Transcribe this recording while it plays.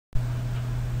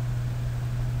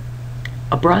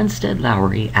A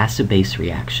Bronsted-Lowry acid-base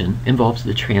reaction involves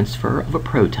the transfer of a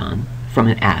proton from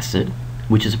an acid,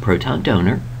 which is a proton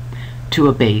donor, to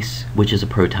a base, which is a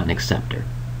proton acceptor.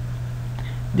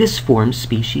 This forms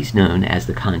species known as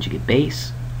the conjugate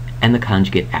base and the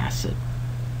conjugate acid.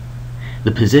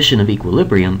 The position of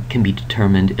equilibrium can be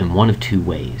determined in one of two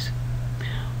ways.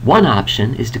 One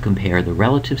option is to compare the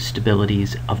relative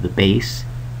stabilities of the base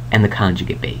and the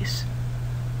conjugate base.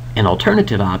 An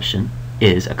alternative option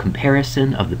is a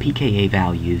comparison of the pKa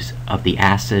values of the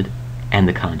acid and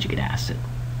the conjugate acid.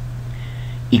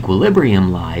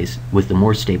 Equilibrium lies with the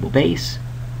more stable base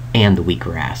and the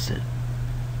weaker acid.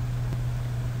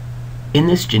 In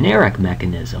this generic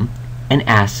mechanism, an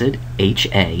acid,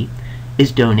 HA,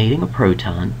 is donating a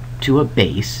proton to a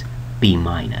base, B-.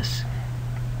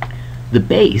 The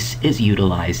base is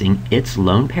utilizing its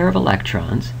lone pair of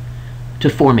electrons to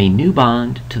form a new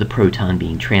bond to the proton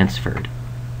being transferred.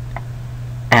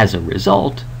 As a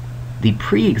result, the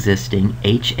pre-existing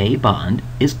HA bond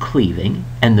is cleaving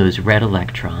and those red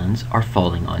electrons are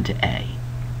falling onto A.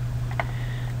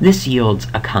 This yields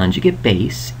a conjugate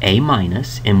base, A-,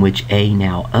 in which A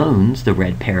now owns the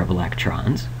red pair of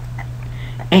electrons,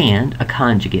 and a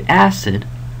conjugate acid,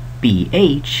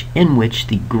 BH, in which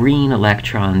the green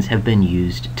electrons have been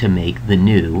used to make the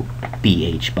new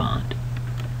BH bond.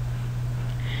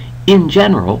 In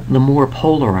general, the more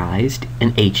polarized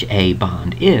an HA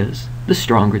bond is, the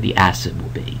stronger the acid will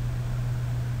be.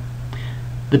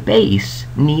 The base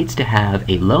needs to have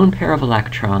a lone pair of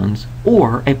electrons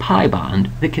or a pi bond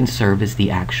that can serve as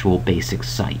the actual basic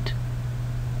site.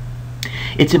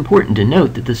 It's important to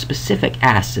note that the specific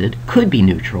acid could be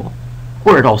neutral,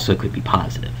 or it also could be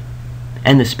positive,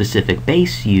 and the specific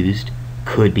base used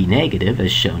could be negative,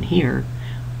 as shown here,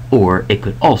 or it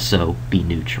could also be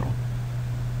neutral.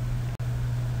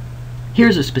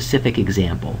 Here's a specific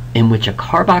example in which a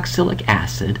carboxylic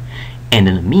acid and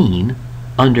an amine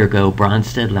undergo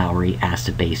Bronsted-Lowry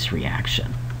acid-base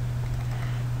reaction.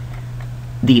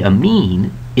 The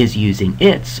amine is using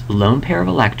its lone pair of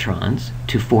electrons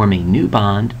to form a new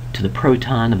bond to the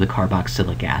proton of the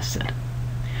carboxylic acid.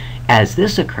 As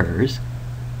this occurs,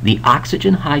 the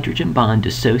oxygen-hydrogen bond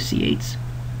dissociates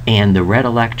and the red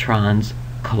electrons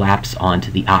collapse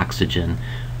onto the oxygen,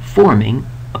 forming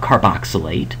a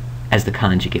carboxylate as the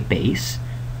conjugate base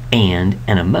and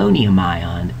an ammonium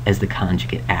ion as the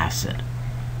conjugate acid.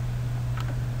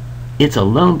 It's a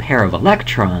lone pair of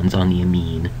electrons on the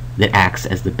amine that acts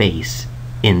as the base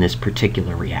in this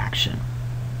particular reaction.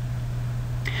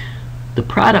 The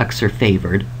products are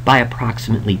favored by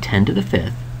approximately 10 to the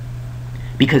 5th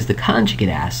because the conjugate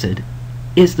acid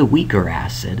is the weaker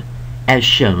acid, as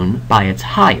shown by its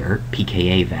higher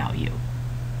pKa value.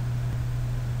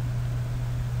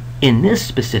 In this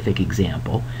specific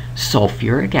example,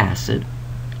 sulfuric acid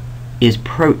is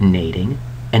protonating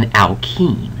an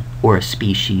alkene, or a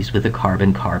species with a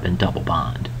carbon-carbon double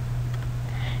bond.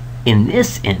 In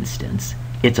this instance,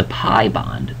 it's a pi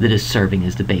bond that is serving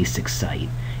as the basic site,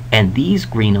 and these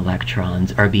green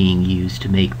electrons are being used to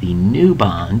make the new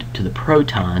bond to the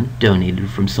proton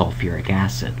donated from sulfuric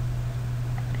acid.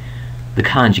 The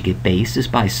conjugate base is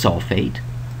bisulfate,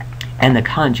 and the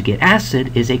conjugate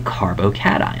acid is a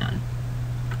carbocation.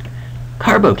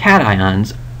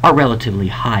 Carbocations are relatively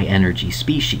high energy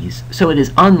species, so it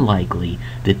is unlikely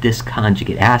that this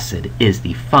conjugate acid is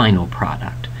the final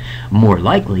product. More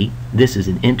likely, this is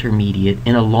an intermediate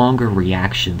in a longer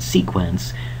reaction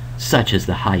sequence, such as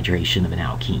the hydration of an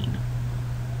alkene.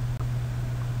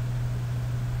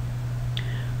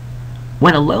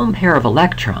 When a lone pair of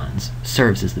electrons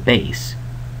serves as the base,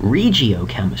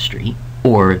 regiochemistry,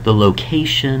 or the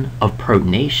location of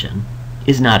protonation,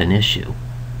 is not an issue.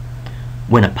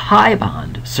 When a pi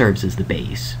bond serves as the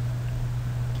base,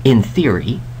 in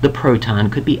theory, the proton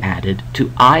could be added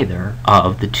to either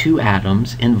of the two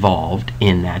atoms involved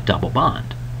in that double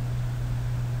bond.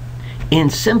 In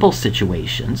simple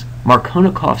situations,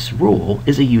 Markovnikov's rule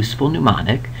is a useful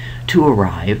mnemonic to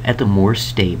arrive at the more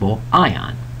stable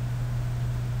ion.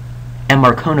 And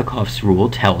Markovnikov's rule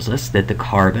tells us that the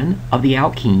carbon of the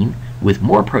alkene with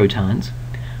more protons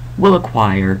will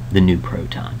acquire the new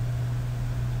proton.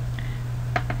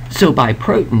 So by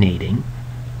protonating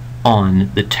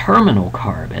on the terminal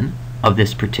carbon of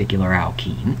this particular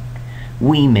alkene,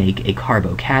 we make a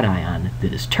carbocation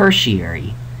that is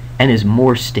tertiary and is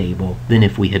more stable than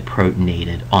if we had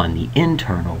protonated on the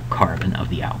internal carbon of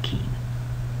the alkene.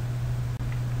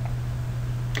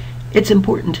 It's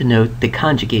important to note that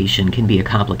conjugation can be a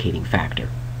complicating factor.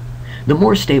 The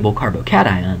more stable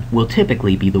carbocation will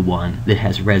typically be the one that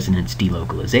has resonance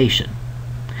delocalization.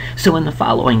 So in the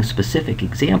following specific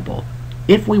example,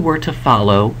 if we were to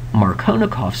follow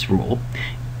Markovnikov's rule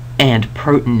and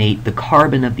protonate the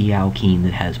carbon of the alkene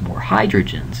that has more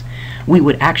hydrogens, we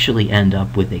would actually end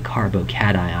up with a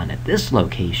carbocation at this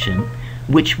location,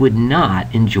 which would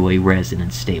not enjoy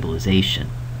resonance stabilization.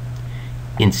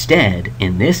 Instead,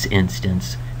 in this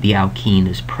instance, the alkene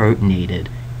is protonated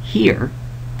here,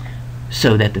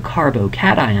 so that the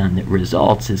carbocation that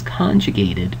results is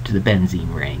conjugated to the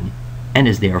benzene ring and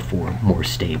is therefore more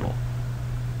stable.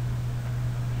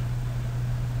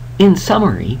 In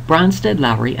summary,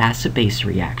 Bronsted-Lowry acid-base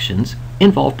reactions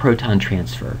involve proton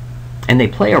transfer, and they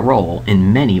play a role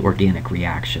in many organic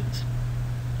reactions.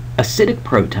 Acidic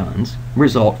protons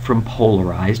result from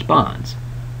polarized bonds.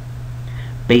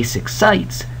 Basic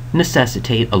sites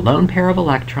necessitate a lone pair of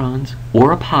electrons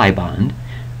or a pi bond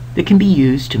that can be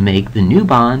used to make the new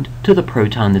bond to the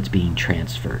proton that's being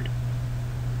transferred.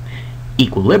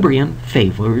 Equilibrium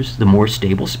favors the more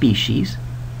stable species,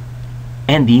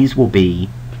 and these will be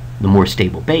the more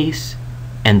stable base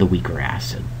and the weaker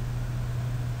acid.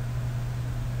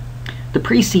 The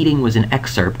preceding was an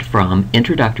excerpt from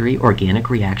Introductory Organic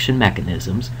Reaction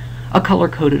Mechanisms, a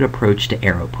color-coded approach to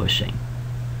arrow pushing.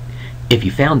 If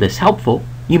you found this helpful,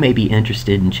 you may be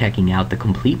interested in checking out the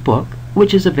complete book,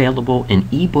 which is available in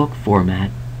ebook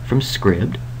format from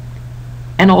Scribd,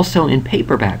 and also in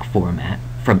paperback format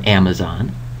from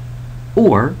Amazon,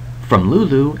 or from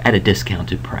Lulu at a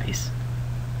discounted price.